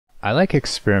I like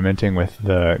experimenting with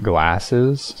the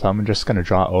glasses, so I'm just going to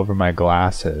draw over my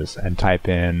glasses and type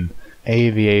in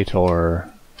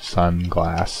aviator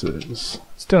sunglasses.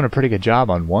 It's doing a pretty good job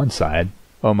on one side.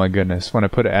 Oh my goodness, when I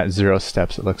put it at 0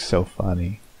 steps, it looks so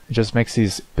funny. It just makes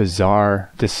these bizarre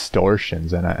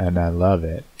distortions, and I love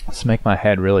it. Let's make my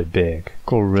head really big.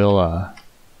 Gorilla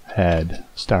head.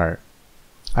 Start.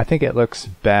 I think it looks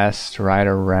best right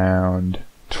around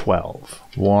 12.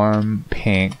 Warm,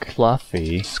 pink,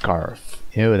 fluffy scarf.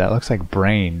 Ew, that looks like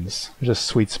brains. There's a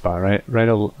sweet spot, right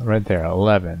there,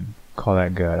 11. Call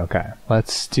that good. Okay.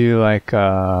 Let's do like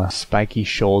a spiky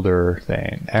shoulder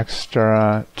thing.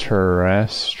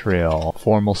 Extraterrestrial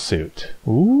formal suit.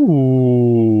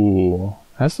 Ooh,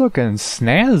 that's looking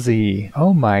snazzy.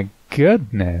 Oh my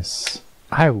goodness.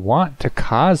 I want to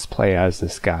cosplay as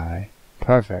this guy.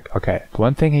 Perfect. Okay.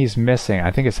 One thing he's missing, I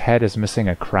think his head is missing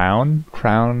a crown.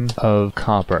 Crown of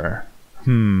copper.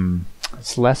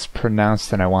 It's less pronounced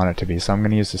than I want it to be, so I'm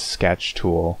going to use the sketch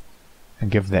tool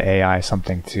and give the AI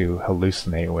something to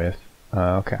hallucinate with.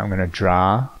 Okay, I'm going to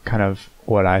draw kind of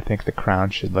what I think the crown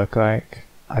should look like.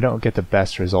 I don't get the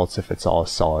best results if it's all a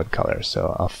solid color,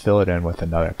 so I'll fill it in with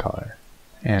another color.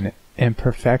 And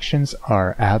imperfections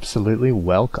are absolutely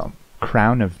welcome.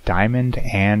 Crown of diamond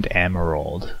and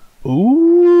emerald.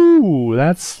 Ooh,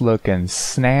 that's looking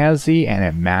snazzy, and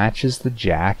it matches the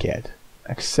jacket.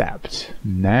 Except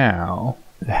now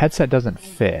the headset doesn't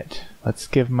fit. Let's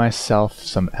give myself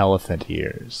some elephant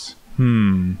ears.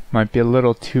 Might be a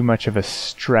little too much of a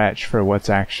stretch for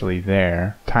what's actually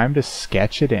there. Time to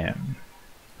sketch it in.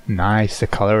 Nice, the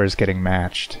color is getting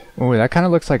matched. Ooh, that kind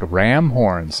of looks like ram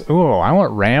horns. Ooh, I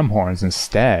want ram horns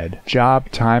instead.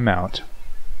 Job timeout.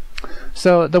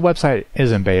 So the website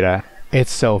is in beta.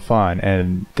 It's so fun,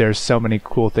 and there's so many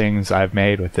cool things I've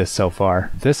made with this so far.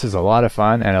 This is a lot of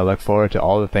fun, and I look forward to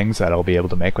all the things that I'll be able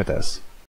to make with this.